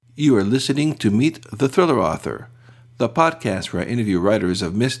You are listening to Meet the Thriller Author, the podcast where I interview writers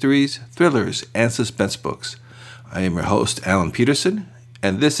of mysteries, thrillers, and suspense books. I am your host, Alan Peterson,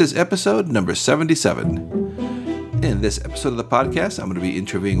 and this is episode number 77. In this episode of the podcast, I'm going to be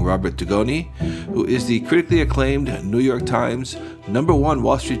interviewing Robert Dugoni, who is the critically acclaimed New York Times, #1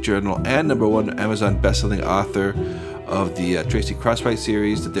 Wall Street Journal, and #1 Amazon bestselling author of the Tracy Crosswhite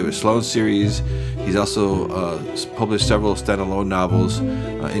series, the David Sloan series. He's also published several standalone novels,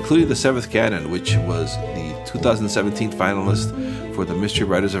 including The Seventh Canon, which was the 2017 finalist for the Mystery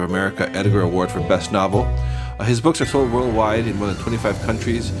Writers of America Edgar Award for Best Novel. His books are sold worldwide in more than 25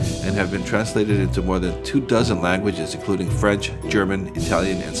 countries and have been translated into more than 24 languages, including French, German,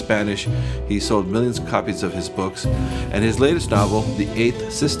 Italian, and Spanish. He sold millions of copies of his books. And his latest novel, The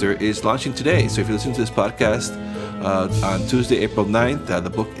Eighth Sister, is launching today. So if you listen to this podcast on Tuesday, April 9th, the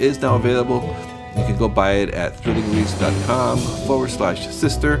book is now available. You can go buy it at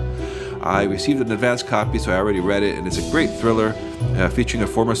thrillingreads.com/sister. I received an advance copy, so I already read it, and it's a great thriller featuring a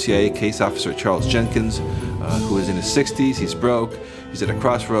former CIA case officer, Charles Jenkins, who is in his 60s. He's broke, he's at a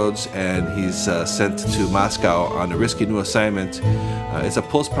crossroads, and he's sent to Moscow on a risky new assignment. It's a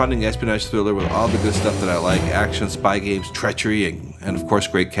pulse-pounding espionage thriller with all the good stuff that I like: action, spy games, treachery, and of course,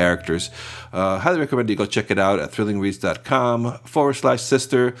 great characters. Highly recommend you go check it out at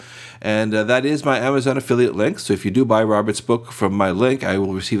thrillingreads.com/sister. And that is my Amazon affiliate link. So if you do buy Robert's book from my link, I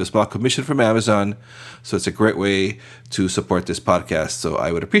will receive a small commission from Amazon. So it's a great way to support this podcast. So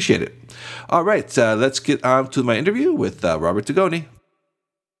I would appreciate it. All right, let's get on to my interview with Robert Dugoni.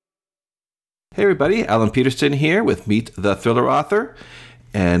 Hey everybody, Alan Peterson here with Meet the Thriller Author.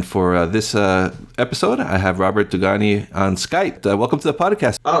 And for this episode, I have Robert Dugoni on Skype. Welcome to the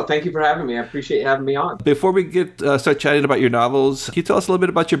podcast. Oh, thank you for having me. I appreciate you having me on. Before we start chatting about your novels, can you tell us a little bit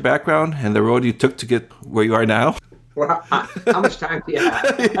about your background and the road you took to get where you are now? Well, how much time do you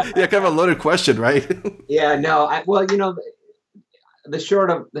have? Yeah, kind of a loaded question, right? Yeah, no. The short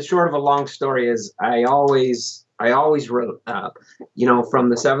of a long story is I always wrote. From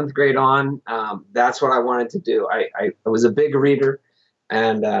the 7th grade on, that's what I wanted to do. I was a big reader.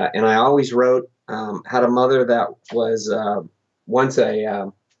 And I always wrote. Had a mother that was once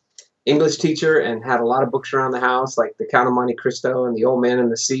a English teacher and had a lot of books around the house, like The Count of Monte Cristo and The Old Man and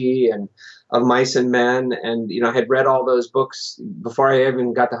the Sea and Of Mice and Men. And, I had read all those books before I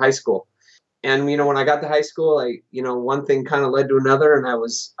even got to high school. And, when I got to high school, one thing kind of led to another. And I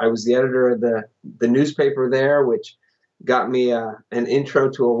was the editor of the newspaper there, which got me an intro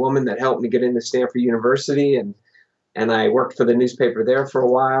to a woman that helped me get into Stanford University. And I worked for the newspaper there for a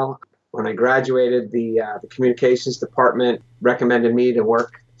while. When I graduated, the communications department recommended me to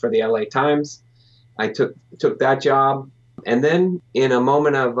work for the LA Times. I took that job. And then in a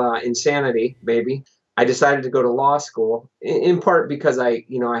moment of insanity, maybe, I decided to go to law school, in part because I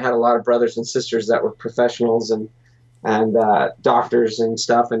had a lot of brothers and sisters that were professionals and doctors and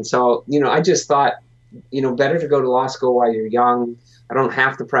stuff. And so, I just thought, better to go to law school while you're young. I don't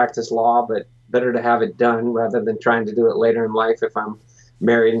have to practice law, but better to have it done rather than trying to do it later in life if I'm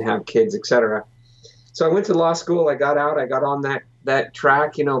married and have kids, etc. So I went to law school. I got out. I got on that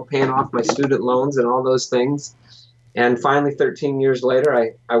track, paying off my student loans and all those things. And finally, 13 years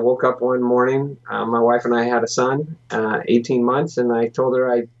later, I woke up one morning. My wife and I had a son, 18 months, and I told her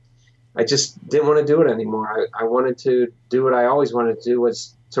I just didn't want to do it anymore. I wanted to do what I always wanted to do,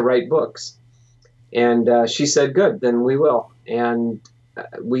 was to write books. And she said, good, then we will. And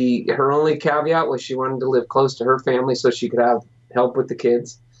her only caveat was she wanted to live close to her family so she could have help with the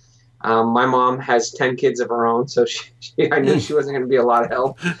kids. My mom has 10 kids of her own, so I knew she wasn't going to be a lot of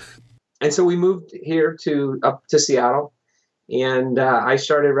help. And so we moved here up to Seattle, and I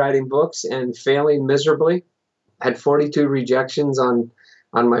started writing books and failing miserably. Had 42 rejections on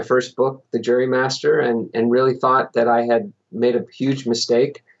my first book, The Jurymaster, and really thought that I had made a huge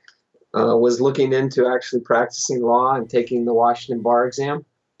mistake. Was looking into actually practicing law and taking the Washington bar exam.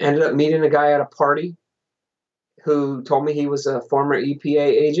 Ended up meeting a guy at a party who told me he was a former EPA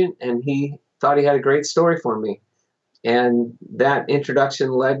agent and he thought he had a great story for me. And that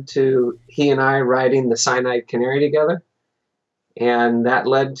introduction led to he and I writing The Cyanide Canary together. And that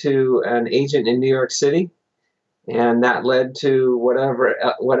led to an agent in New York City. And that led to what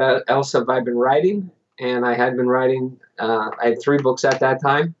else have I been writing? And I had been writing, I had 3 books at that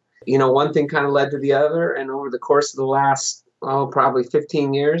time. One thing kind of led to the other, and over the course of the last, probably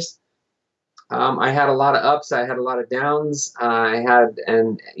 15 years, I had a lot of ups, I had a lot of downs. I had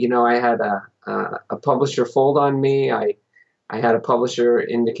a publisher fold on me. I had a publisher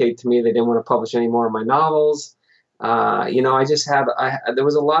indicate to me they didn't want to publish any more of my novels. There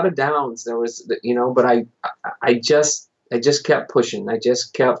was a lot of downs. There was, but I just just kept pushing. I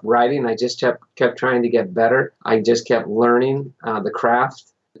just kept writing. I just kept trying to get better. I just kept learning the craft.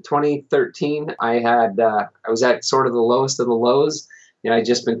 2013, I was at sort of the lowest of the lows. I'd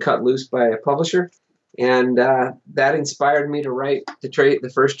just been cut loose by a publisher, and that inspired me to write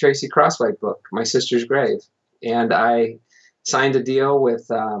the first Tracy Crosswhite book, My Sister's Grave. And I signed a deal with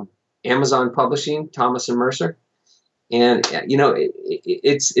Amazon Publishing, Thomas and Mercer. And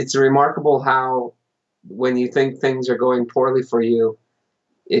it's remarkable how when you think things are going poorly for you,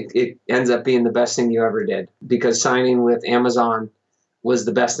 it ends up being the best thing you ever did, because signing with Amazon was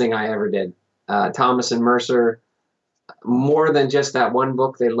the best thing I ever did. Thomas and Mercer, more than just that one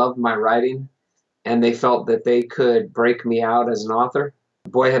book, they loved my writing, and they felt that they could break me out as an author.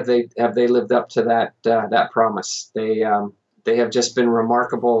 Boy, have they lived up to that promise. They have just been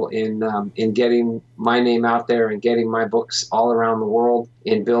remarkable in getting my name out there and getting my books all around the world,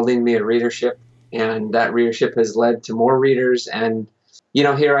 in building me a readership, and that readership has led to more readers. And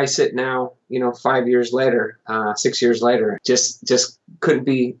here I sit now, 5 years later, 6 years later, just couldn't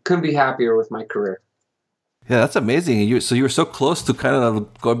be happier with my career. Yeah, that's amazing. So you were so close to kind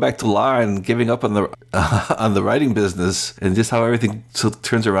of going back to law and giving up on the on the writing business, and just how everything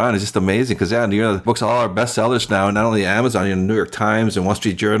turns around is just amazing. Because the books all are bestsellers now, not only Amazon, New York Times and Wall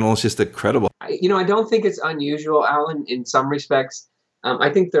Street Journal. It's just incredible. I don't think it's unusual, Alan, in some respects. I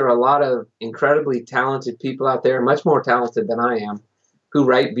think there are a lot of incredibly talented people out there, much more talented than I am, who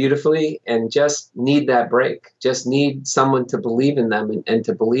write beautifully and just need that break, just need someone to believe in them and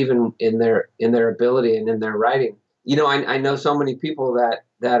to believe in their ability and in their writing. I know so many people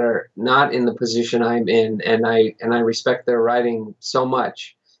that are not in the position I'm in, and I respect their writing so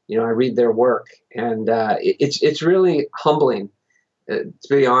much. I read their work, and it's really humbling, to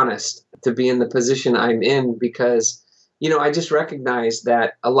be honest, to be in the position I'm in, because I just recognize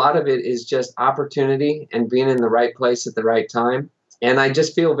that a lot of it is just opportunity and being in the right place at the right time. And I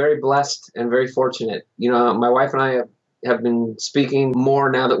just feel very blessed and very fortunate. My wife and I have been speaking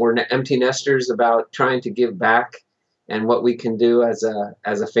more now that we're empty nesters about trying to give back and what we can do as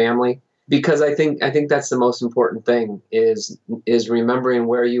a family. Because I think that's the most important thing is remembering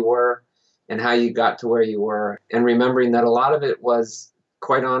where you were and how you got to where you were, and remembering that a lot of it was,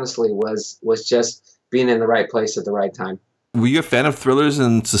 quite honestly, was just being in the right place at the right time. Were you a fan of thrillers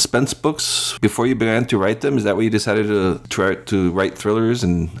and suspense books before you began to write them? Is that why you decided to try to write thrillers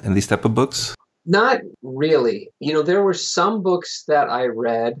and these type of books? Not really. There were some books that I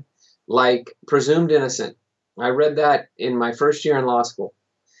read, like Presumed Innocent. I read that in my first year in law school.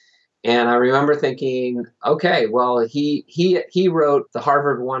 And I remember thinking, okay, well, he wrote the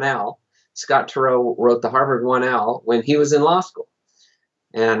Harvard 1L. Scott Turow wrote the Harvard 1L when he was in law school.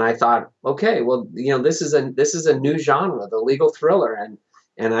 And I thought, okay, well, this is a new genre, the legal thriller,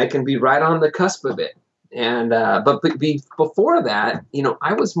 and I can be right on the cusp of it. And but before that,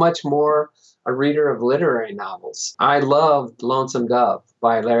 I was much more a reader of literary novels. I loved Lonesome Dove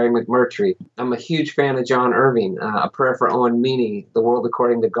by Larry McMurtry. I'm a huge fan of John Irving, A Prayer for Owen Meany, The World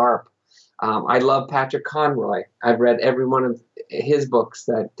According to Garp. I love Patrick Conroy. I've read every one of his books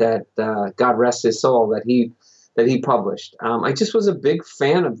that God rest his soul, that he published. I just was a big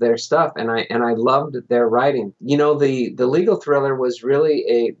fan of their stuff, and I loved their writing. The legal thriller was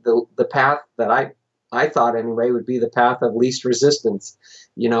really the path that I thought anyway would be the path of least resistance.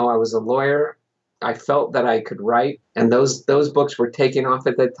 I was a lawyer. I felt that I could write, and those books were taking off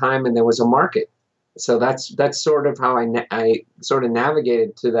at that time, and there was a market. So that's sort of how I sort of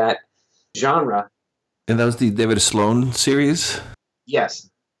navigated to that genre. And that was the David Sloan series? Yes.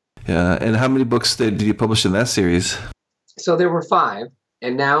 Yeah, and how many books did you publish in that series? So there were 5,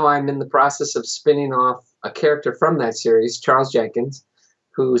 and now I'm in the process of spinning off a character from that series, Charles Jenkins,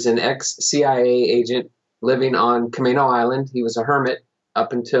 who's an ex-CIA agent living on Camino Island. He was a hermit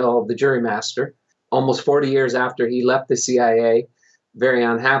up until the jurymaster. Almost 40 years after he left the CIA, very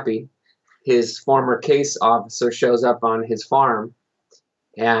unhappy, his former case officer shows up on his farm,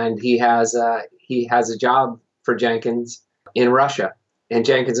 and he has a job for Jenkins in Russia. And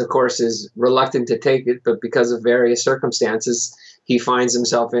Jenkins, of course, is reluctant to take it, but because of various circumstances, he finds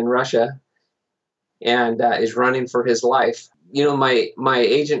himself in Russia and is running for his life. My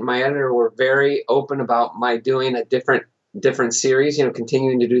agent, my editor were very open about my doing a different series,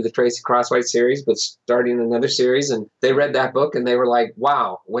 continuing to do the Tracy Crosswhite series, but starting another series. And they read that book and they were like,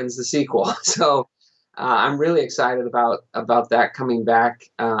 wow, when's the sequel? So I'm really excited about that coming back.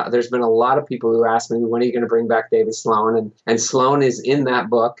 There's been a lot of people who ask me, when are you going to bring back David Sloan? And Sloan is in that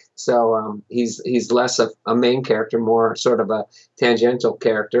book. So he's less of a main character, more sort of a tangential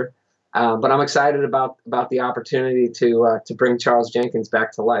character. But I'm excited about the opportunity to bring Charles Jenkins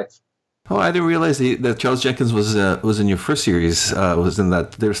back to life. Oh, I didn't realize that Charles Jenkins was in your first series. Was in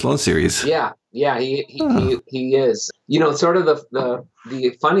that David Sloan series. Yeah, he is. Sort of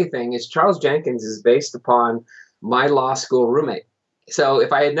the funny thing is Charles Jenkins is based upon my law school roommate. So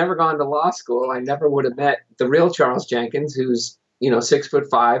if I had never gone to law school, I never would have met the real Charles Jenkins, who's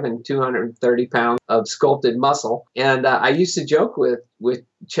 6'5" and 230 pounds of sculpted muscle. And I used to joke with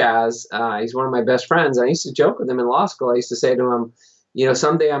Chaz. He's one of my best friends. I used to joke with him in law school. I used to say to him,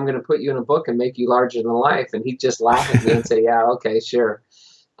 someday I'm going to put you in a book and make you larger than life. And he'd just laugh at me and say, yeah, okay, sure.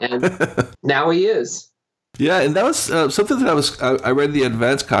 And now he is. Yeah, and that was something that I read the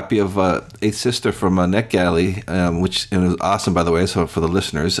advanced copy of Eighth Sister from NetGalley, which and it was awesome, by the way. So for the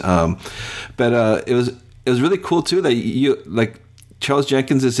listeners, but it was really cool too that you like Charles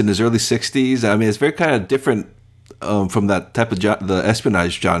Jenkins is in his early 60s. I mean, it's very kind of different from that type of the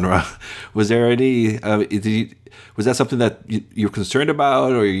espionage genre. Was there any? Was that something that you were concerned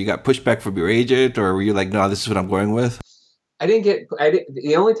about, or you got pushback from your agent, or were you like, no, this is what I'm going with?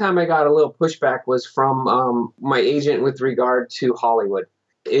 The only time I got a little pushback was from my agent with regard to Hollywood.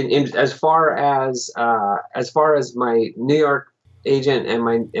 As far as my New York agent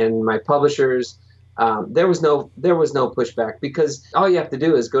and my publishers, there was no pushback, because all you have to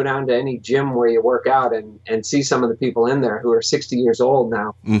do is go down to any gym where you work out and see some of the people in there who are 60 years old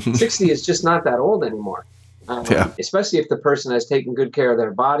now. Mm-hmm. 60 is just not that old anymore. Especially if the person has taken good care of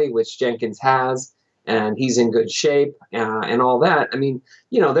their body, which Jenkins has, and he's in good shape and all that. I mean,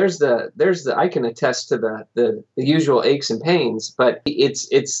 there's I can attest to the usual aches and pains, but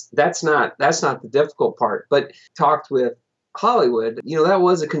that's not the difficult part. But talked with Hollywood, that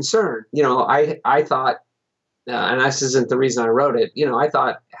was a concern. I thought, and this isn't the reason I wrote it. I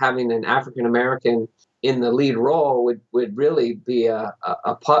thought having an African American in the lead role would really be a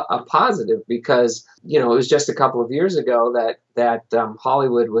positive, because it was just a couple of years ago that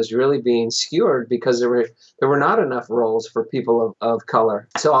Hollywood was really being skewered because there were not enough roles for people of color.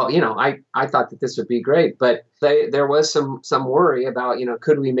 So I thought that this would be great, but there was some worry about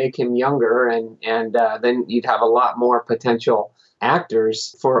could we make him younger, and then you'd have a lot more potential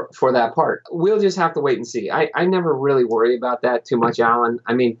actors for that part. We'll just have to wait and see. I never really worry about that too much, Alan.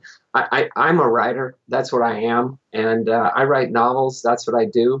 I mean, I'm a writer. That's what I am. And I write novels. That's what I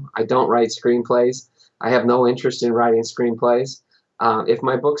do. I don't write screenplays. I have no interest in writing screenplays. If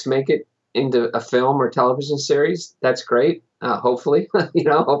my books make it into a film or television series, that's great. Hopefully,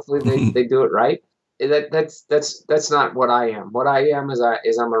 hopefully they do it right. That's not what I am. What I am is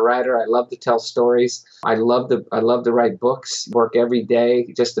I'm a writer. I love to tell stories. I love to write books. Work every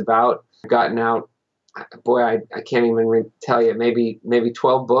day, just about. I've gotten out. Boy, I can't even tell you. Maybe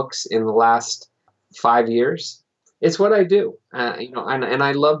 12 books in the last 5 years. It's what I do. And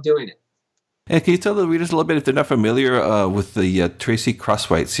I love doing it. And can you tell the readers a little bit, if they're not familiar with the Tracy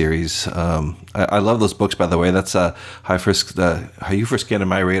Crosswhite series? I love those books, by the way. That's how you first came to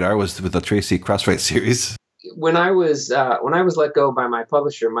my radar, was with the Tracy Crosswhite series. When I was let go by my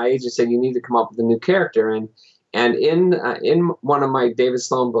publisher, my agent said you need to come up with a new character, and in one of my David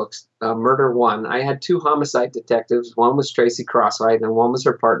Sloan books, Murder One, I had two homicide detectives. One was Tracy Crosswhite, and one was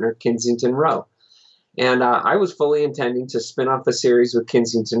her partner, Kensington Rowe. And I was fully intending to spin off the series with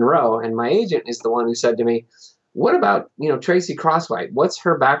Kensington Rowe. And my agent is the one who said to me, what about, Tracy Crosswhite? What's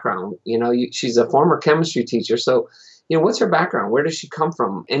her background? She's a former chemistry teacher. So, what's her background? Where does she come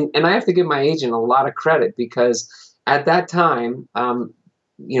from? And I have to give my agent a lot of credit, because at that time,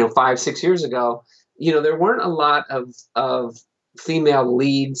 5-6 years ago, there weren't a lot of female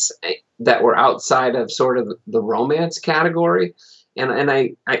leads that were outside of sort of the romance category. And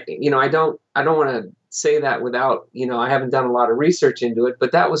I don't want to say that without, I haven't done a lot of research into it,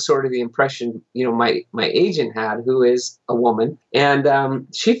 but that was sort of the impression, my agent had, who is a woman. And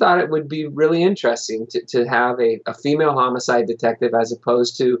she thought it would be really interesting to have a female homicide detective, as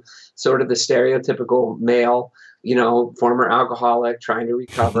opposed to sort of the stereotypical male, former alcoholic trying to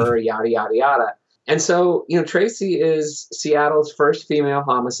recover, yada, yada, yada. And so, Tracy is Seattle's first female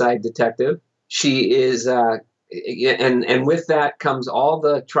homicide detective. She is, and with that comes all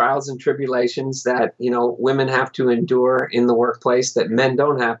the trials and tribulations that, women have to endure in the workplace that men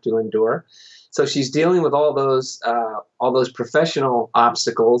don't have to endure. So she's dealing with all those professional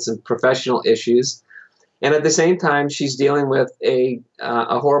obstacles and professional issues. And at the same time, she's dealing with a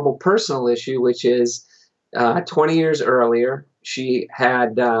horrible personal issue, which is 20 years earlier, she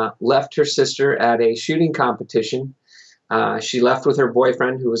had left her sister at a shooting competition. She left with her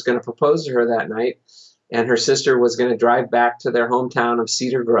boyfriend, who was going to propose to her that night. And her sister was going to drive back to their hometown of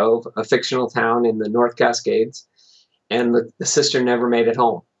Cedar Grove, a fictional town in the North Cascades. And the sister never made it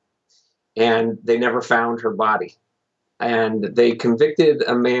home. And they never found her body. and they convicted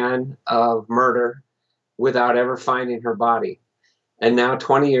a man of murder without ever finding her body. And now,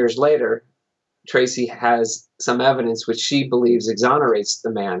 20 years later, Tracy has some evidence which she believes exonerates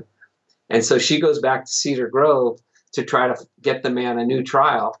the man. And so she goes back to Cedar Grove to try to get the man a new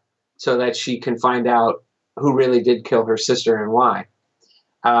trial so that she can find out who really did kill her sister and why.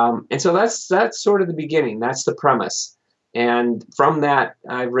 And so that's sort of the beginning. That's the premise. And from that,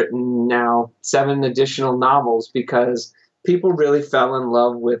 I've written now 7 additional novels because people really fell in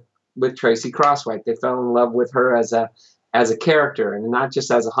love with Tracy Crosswhite. They fell in love with her as a character and not just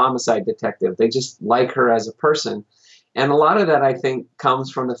as a homicide detective. They just like her as a person. And a lot of that, I think,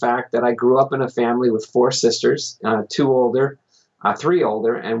 comes from the fact that I grew up in a family with 4 sisters, 2 older, 3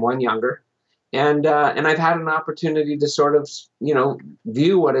 older, and 1 younger. And I've had an opportunity to sort of,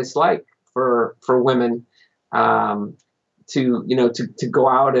 view what it's like for women to go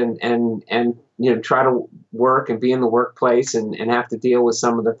out and try to work and be in the workplace and have to deal with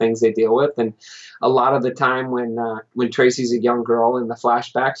some of the things they deal with. And a lot of the time when Tracy's a young girl in the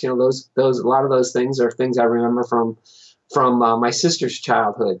flashbacks, those a lot of those things are things I remember from my sister's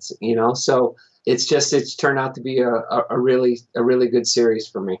childhoods. So it's turned out to be a really good series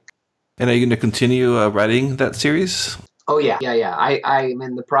for me. And are you going to continue writing that series? Oh, yeah. I am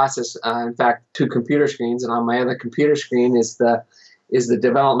in the process, in fact, 2 computer screens. And on my other computer screen is the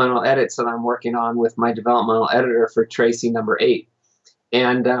developmental edits that I'm working on with my developmental editor for Tracy number 8.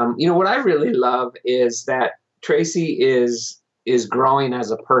 And, what I really love is that Tracy is growing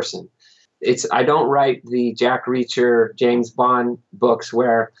as a person. I don't write the Jack Reacher, James Bond books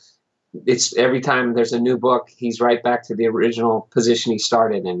where it's every time there's a new book, he's right back to the original position he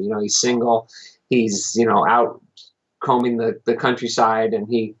started in. He's single, he's, out combing the countryside,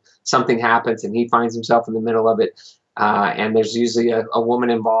 and something happens and he finds himself in the middle of it. And there's usually a woman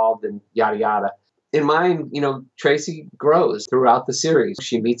involved and yada, yada. In mine, Tracy grows throughout the series.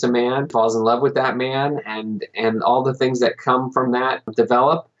 She meets a man, falls in love with that man, and all the things that come from that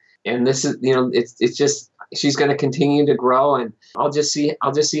develop. And this is, it's just, she's going to continue to grow, and I'll just see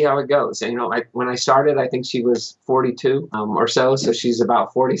how it goes. And, when I started, I think she was 42 or so. So she's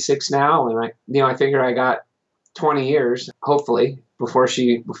about 46 now. And I figure I got 20 years, hopefully, before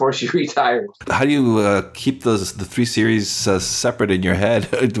she retires. How do you keep the 3 series separate in your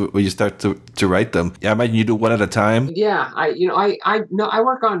head when you start to write them? Yeah, I imagine you do one at a time. Yeah, I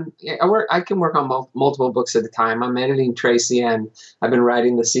can work on multiple books at a time. I'm editing Tracy, and I've been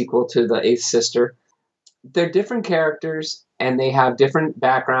writing the sequel to The Eighth Sister. They're different characters, and they have different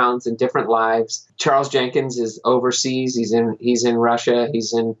backgrounds and different lives. Charles Jenkins is overseas. He's in Russia.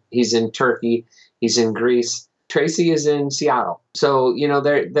 He's in Turkey. He's in Greece. Tracy is in Seattle. So,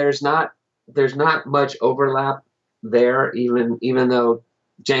 there's not much overlap there, even though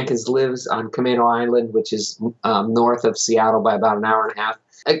Jenkins lives on Camano Island, which is north of Seattle by about an hour and a half.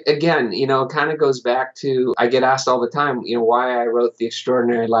 Again, it kind of goes back to, I get asked all the time, why I wrote The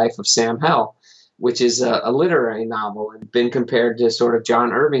Extraordinary Life of Sam Hell, which is a literary novel and been compared to sort of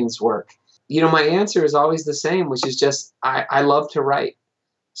John Irving's work. My answer is always the same, which is just, I love to write.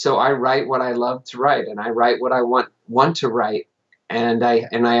 So I write what I love to write, and I write what I want to write, and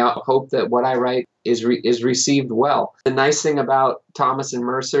I hope that what I write is received well. The nice thing about Thomas and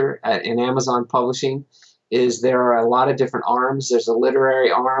Mercer in Amazon Publishing is there are a lot of different arms. There's a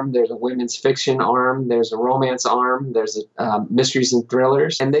literary arm, there's a women's fiction arm, there's a romance arm, there's mysteries and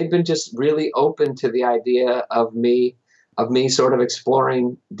thrillers, and they've been just really open to the idea of me sort of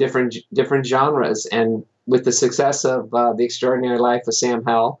exploring different genres. And with the success of The Extraordinary Life of Sam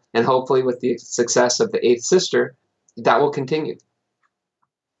Hell, and hopefully with the success of The Eighth Sister, that will continue.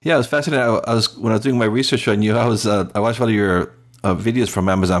 Yeah, it was fascinating. When I was doing my research on you, I watched one of your videos from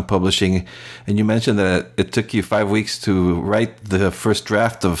Amazon Publishing, and you mentioned that it took you 5 weeks to write the first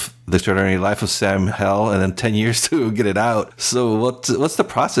draft of The Extraordinary Life of Sam Hell, and then 10 years to get it out. So what's the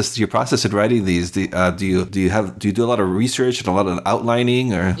process? Do you process in writing these? Do you do a lot of research and a lot of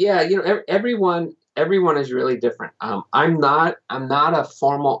outlining, or? Yeah, everyone is really different. I'm not a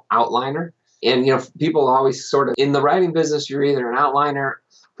formal outliner, and people always sort of, in the writing business, you're either an outliner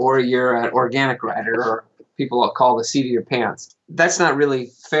or you're an organic writer, or people call the seat of your pants. That's not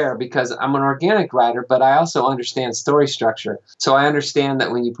really fair, because I'm an organic writer, but I also understand story structure. So I understand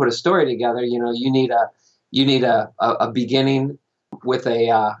that when you put a story together, you need a beginning with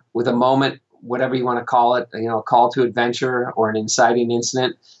a moment, whatever you want to call it, a call to adventure or an inciting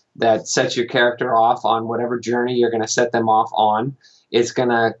incident that sets your character off on whatever journey you're going to set them off on. It's going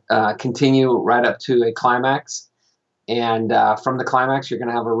to continue right up to a climax. And from the climax, you're going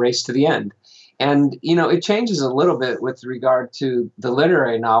to have a race to the end. And, it changes a little bit with regard to the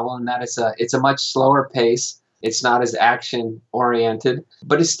literary novel, in that it's a much slower pace. It's not as action oriented,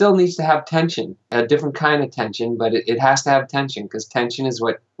 but it still needs to have tension, a different kind of tension, but it has to have tension because tension is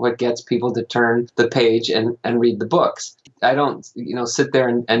what gets people to turn the page and read the books. I don't, sit there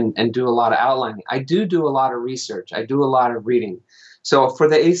and do a lot of outlining. I do a lot of research. I do a lot of reading. So for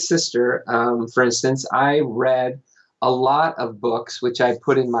The Eighth Sister, for instance, I read a lot of books, which I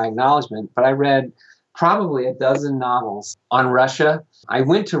put in my acknowledgement, but I read probably a dozen novels on Russia. I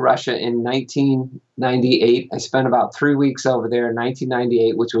went to Russia in 1998. I spent about 3 weeks over there in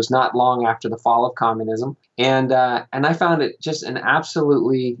 1998, which was not long after the fall of communism. And I found it just an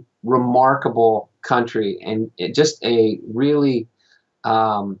absolutely remarkable country and just a really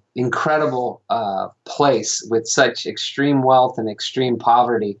incredible place with such extreme wealth and extreme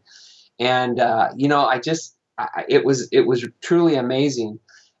poverty. And, it was truly amazing.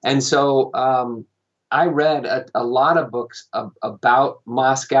 And so I read a lot of books about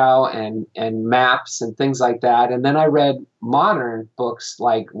Moscow and maps and things like that. And then I read modern books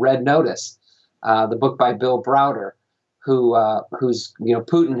like Red Notice, the book by Bill Browder, who's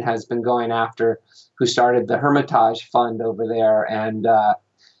Putin has been going after, who started the Hermitage Fund over there. And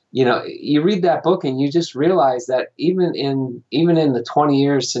you read that book and you just realize that even in the 20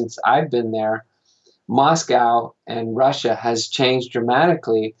 years since I've been there, Moscow and Russia has changed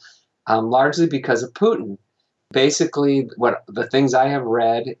dramatically. Largely because of Putin. Basically, what the things I have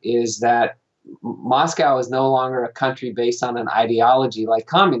read is that Moscow is no longer a country based on an ideology like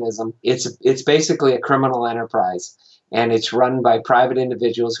communism. It's basically a criminal enterprise, and it's run by private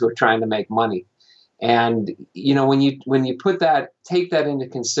individuals who are trying to make money. And when you take that into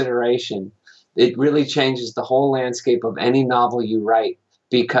consideration, it really changes the whole landscape of any novel you write.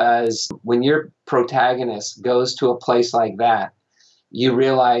 Because when your protagonist goes to a place like that, you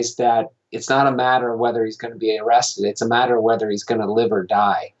realize that it's not a matter of whether he's going to be arrested. It's a matter of whether he's going to live or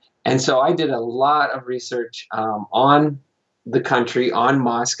die. And so I did a lot of research on the country, on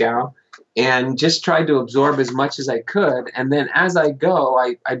Moscow, and just tried to absorb as much as I could. And then as I go,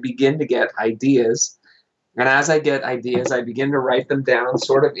 I begin to get ideas. And as I get ideas, I begin to write them down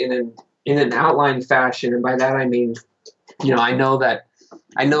sort of in an outline fashion. And by that, I mean,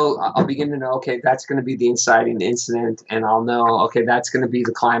 I'll begin to know, okay, that's going to be the inciting incident, and I'll know, okay, that's going to be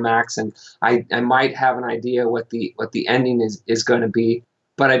the climax, and I might have an idea what the ending is going to be,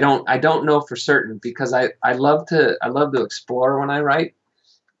 but I don't know for certain because I love to explore when I write,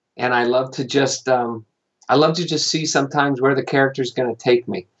 and I love to just see sometimes where the character is going to take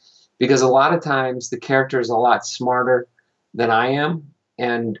me, because a lot of times the character is a lot smarter than I am,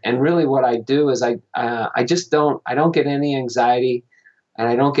 and really what I do is I don't get any anxiety. And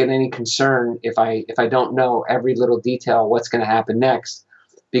I don't get any concern if I don't know every little detail what's going to happen next,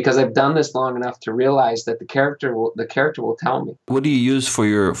 because I've done this long enough to realize that the character will tell me. What do you use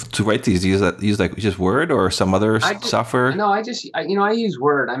to write these? Do you use like just Word or some other software? No, I use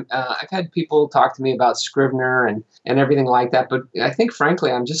Word. I've had people talk to me about Scrivener and everything like that, but I think frankly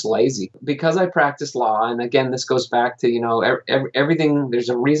I'm just lazy because I practice law. And again, this goes back to everything. There's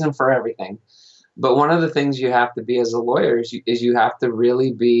a reason for everything. But one of the things you have to be as a lawyer is you have to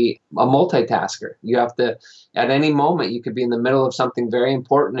really be a multitasker. You have to, at any moment, you could be in the middle of something very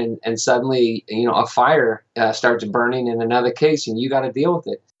important and suddenly, a fire starts burning in another case and you got to deal with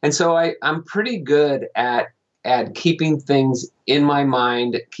it. And so I'm pretty good at keeping things in my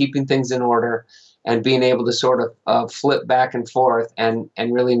mind, keeping things in order, and being able to sort of flip back and forth and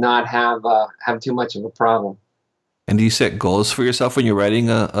really not have too much of a problem. And do you set goals for yourself when you're writing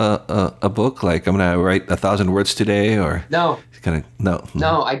a book? Like, I'm going to write 1,000 words today, or no?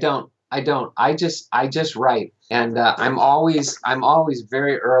 No, I don't. I just write, and I'm always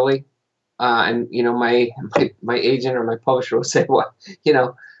very early. And my agent or my publisher will say, "Well,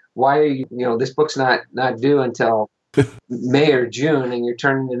 why are you? This book's not due until May or June, and you're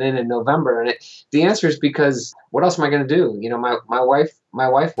turning it in November." And the answer is because what else am I going to do? My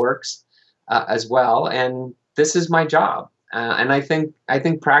wife works as well, and this is my job. And I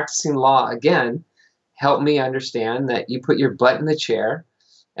think practicing law, again, helped me understand that you put your butt in the chair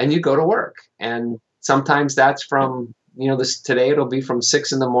and you go to work. And sometimes that's from, today it'll be from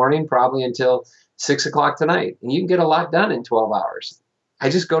 6 a.m, probably until 6 o'clock tonight. And you can get a lot done in 12 hours. I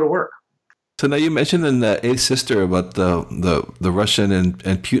just go to work. So now you mentioned in The Eighth Sister about the Russian and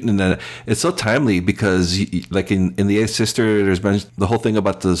Putin, and it's so timely because like in The Eighth Sister, there's been the whole thing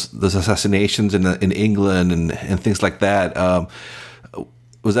about those assassinations in England and things like that.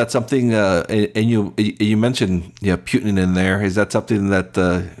 Was that something? And you mentioned Putin in there. Is that something that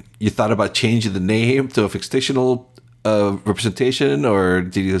you thought about changing the name to a fictional representation, or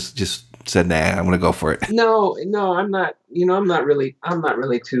did you just said, "Nah, I'm going to go for it"? No, I'm not. I'm not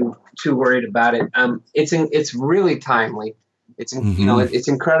really too too worried about it. It's really timely. It's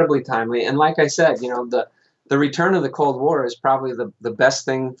incredibly timely. And like I said, the return of the Cold War is probably the best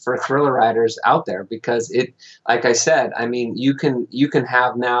thing for thriller writers out there, because like I said, I mean, you can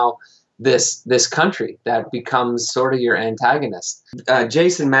have now this country that becomes sort of your antagonist.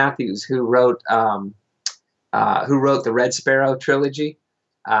 Jason Matthews, who wrote the Red Sparrow trilogy.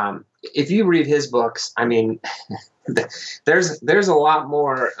 If you read his books, I mean, there's a lot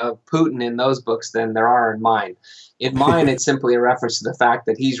more of Putin in those books than there are in mine. In mine, it's simply a reference to the fact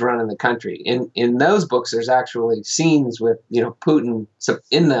that he's running the country. In those books, there's actually scenes with Putin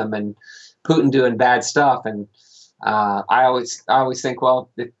in them, and Putin doing bad stuff. And I always think,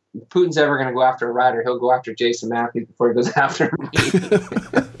 well, if Putin's ever going to go after a writer, he'll go after Jason Matthews before he goes after me.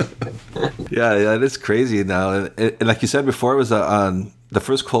 Yeah, it's crazy now. And like you said before, it was on the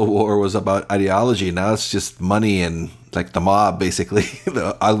first Cold War was about ideology. Now it's just money and like the mob, basically.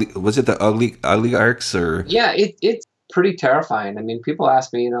 Was it the oligarchs or? Yeah, it's pretty terrifying. I mean, people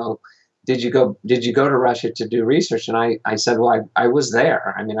ask me, did you go to Russia to do research? And I said, well, I was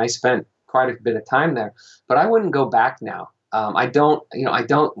there. I mean, I spent quite a bit of time there, but I wouldn't go back now.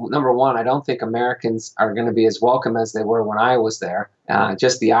 Number one, I don't think Americans are going to be as welcome as they were when I was there.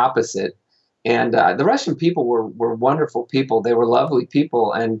 Just the opposite. And the Russian people were wonderful people. They were lovely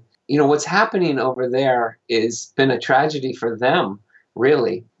people. And, what's happening over there is been a tragedy for them,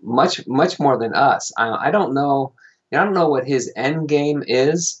 really, much, much more than us. I don't know. I don't know what his end game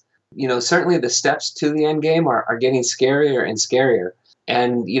is. Certainly the steps to the end game are getting scarier and scarier.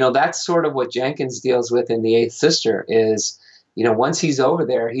 And, that's sort of what Jenkins deals with in The Eighth Sister is, once he's over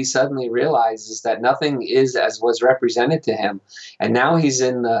there, he suddenly realizes that nothing is as was represented to him. And now he's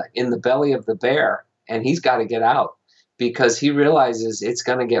in the belly of the bear, and he's got to get out, because he realizes it's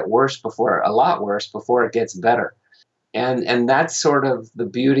going to get a lot worse before it gets better. And that's sort of the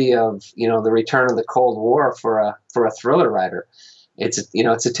beauty of, the return of the Cold War for a thriller writer. It's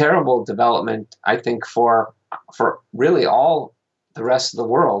a terrible development, I think, for really all the rest of the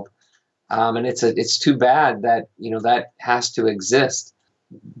world. And it's too bad that that has to exist,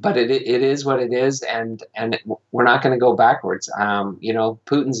 but it is what it is, and we're not going to go backwards.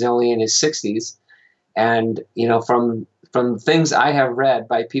 Putin's only in his 60s, and from things I have read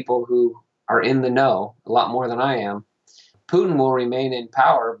by people who are in the know a lot more than I am, Putin will remain in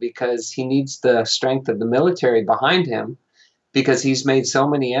power because he needs the strength of the military behind him, because he's made so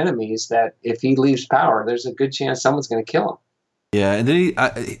many enemies that if he leaves power, there's a good chance someone's going to kill him. Yeah, and then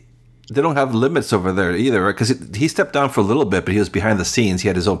they don't have limits over there either, right? Because he stepped down for a little bit, but he was behind the scenes. He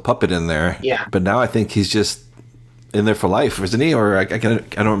had his own puppet in there. Yeah. But now I think he's just in there for life, isn't he? Or I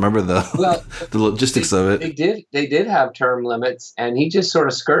don't remember the logistics of it. They did have term limits, and he just sort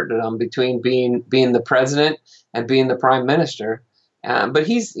of skirted them between being the president and being the prime minister. But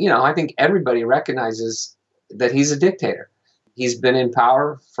he's, I think everybody recognizes that he's a dictator. He's been in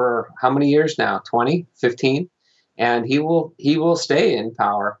power for how many years now? 20, 15? And he will stay in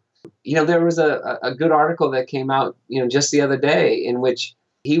power. There was a good article that came out, just the other day, in which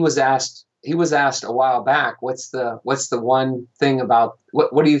he was asked a while back, what's the one thing about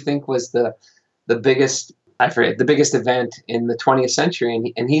what do you think was the biggest, I forget, the biggest event in the 20th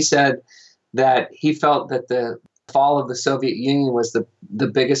century? And he said that he felt that the fall of the Soviet Union was the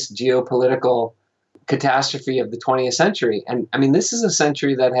biggest geopolitical catastrophe of the 20th century. And I mean, this is a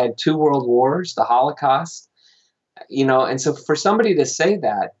century that had 2 world wars, the Holocaust, and so for somebody to say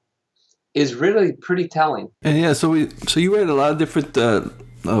that is really pretty telling. And yeah, so you read a lot of different, well,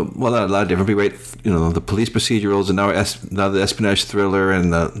 not a lot of different. We read, the police procedurals, and now the espionage thriller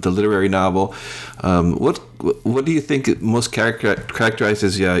and the literary novel. What do you think most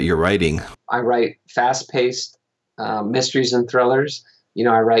characterizes your writing? I write fast-paced mysteries and thrillers.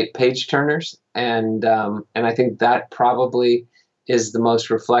 I write page turners, and I think that probably is the most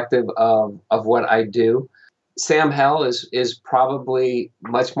reflective of what I do. Sam Hell is probably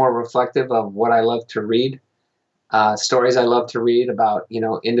much more reflective of what I love to read. Stories I love to read about,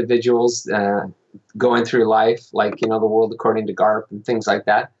 individuals going through life, like, The World According to Garp and things like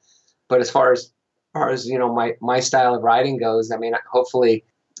that. But as far as my style of writing goes, I mean, hopefully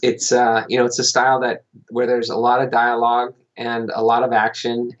it's it's a style where there's a lot of dialogue and a lot of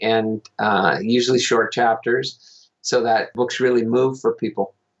action, and usually short chapters, so that books really move for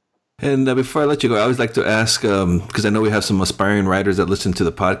people. And before I let you go, I always like to ask, because I know we have some aspiring writers that listen to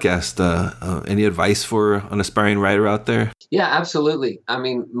the podcast, any advice for an aspiring writer out there? Yeah, absolutely. I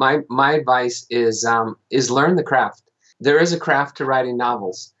mean, my advice is learn the craft. There is a craft to writing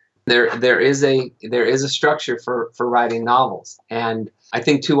novels. There is a structure for writing novels. And I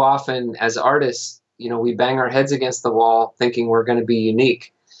think too often as artists, we bang our heads against the wall thinking we're going to be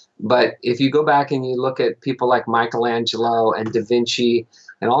unique. But if you go back and you look at people like Michelangelo and Da Vinci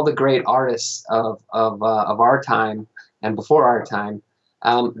and all the great artists of our time and before our time,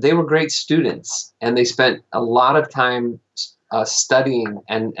 they were great students, and they spent a lot of time studying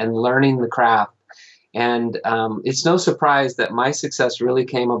and learning the craft. And it's no surprise that my success really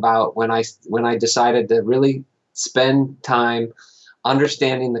came about when I decided to really spend time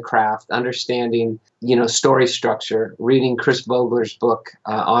understanding the craft, understanding story structure, reading Chris Vogler's book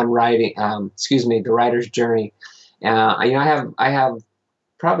on writing. The Writer's Journey. I have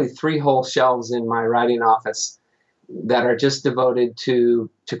probably 3 whole shelves in my writing office that are just devoted to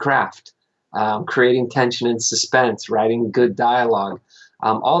craft, creating tension and suspense, writing good dialogue.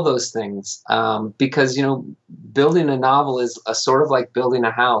 All those things, because building a novel is a sort of like building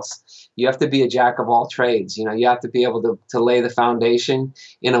a house. You have to be a jack of all trades. You have to be able to lay the foundation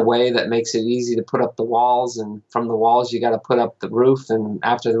in a way that makes it easy to put up the walls, and from the walls you got to put up the roof, and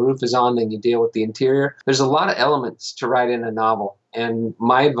after the roof is on, then you deal with the interior. There's a lot of elements to write in a novel, and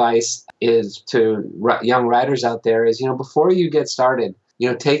my advice is to young writers out there is, before you get started,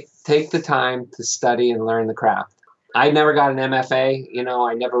 take the time to study and learn the craft. I never got an MFA.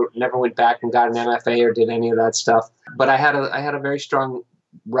 I never went back and got an MFA or did any of that stuff. But I had a very strong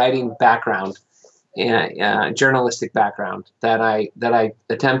writing background, and journalistic background that I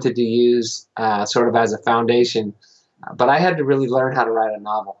attempted to use sort of as a foundation. But I had to really learn how to write a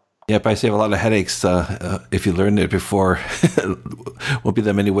novel. Yep, I save a lot of headaches if you learned it before. Won't be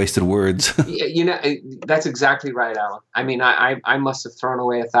that many wasted words. That's exactly right, Alan. I mean, I must have thrown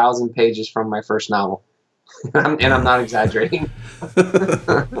away 1,000 pages from my first novel. And I'm not exaggerating.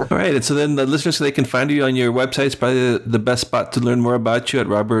 All right. And so then the listeners, they can find you on your website. It's probably the best spot to learn more about you at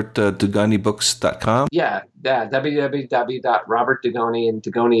robertdugonibooks.com. Yeah. www.robertdugoni, and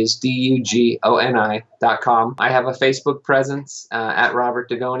Dugoni is DUGONI.com. I have a Facebook presence at Robert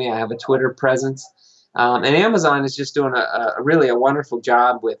Dugoni. I have a Twitter presence. And Amazon is just doing a really wonderful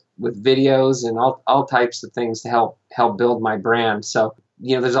job with videos and all types of things to help build my brand. So,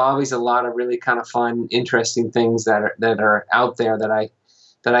 there's always a lot of really kind of fun, interesting things that are out there that I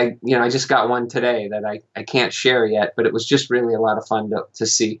just got one today that I can't share yet, but it was just really a lot of fun to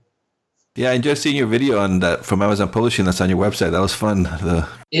see. Yeah, I enjoyed seeing your video on that from Amazon Publishing that's on your website. That was fun.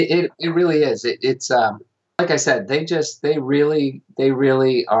 It really is. It's like I said, they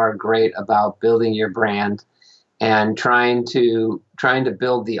really are great about building your brand and trying to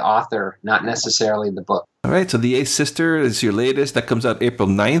build the author, not necessarily the book. All right, so The Ace Sister is your latest. That comes out April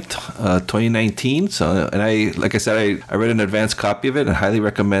 9th, 2019. So, and I read an advanced copy of it and highly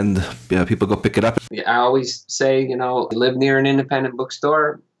recommend people go pick it up. I always say, live near an independent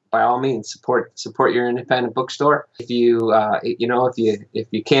bookstore. By all means, support your independent bookstore. If you if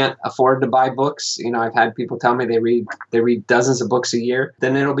you can't afford to buy books, I've had people tell me they read dozens of books a year.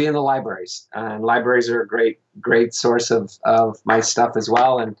 Then it'll be in the libraries, and libraries are a great source of my stuff as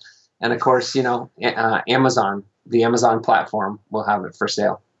well. And of course, Amazon, the Amazon platform will have it for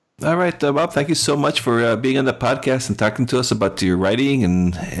sale. All right, Bob, thank you so much for being on the podcast and talking to us about your writing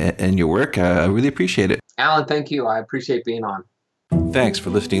and your work. I really appreciate it. Alan, thank you. I appreciate being on. Thanks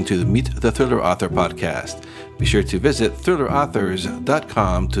for listening to the Meet the Thriller Author podcast. Be sure to visit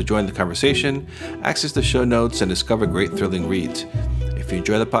thrillerauthors.com to join the conversation, access the show notes, and discover great thrilling reads. If you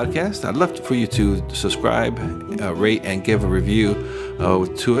enjoy the podcast, I'd love for you to subscribe, rate, and give a review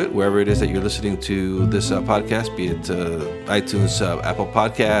to it wherever it is that you're listening to this podcast, be it iTunes, Apple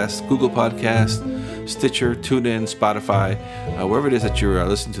Podcasts, Google Podcasts, Stitcher, TuneIn, Spotify, wherever it is that you're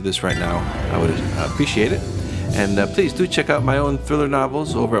listening to this right now. I would appreciate it. And please do check out my own thriller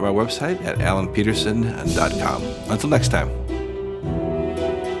novels over at my website at alanpeterson.com. Until next time.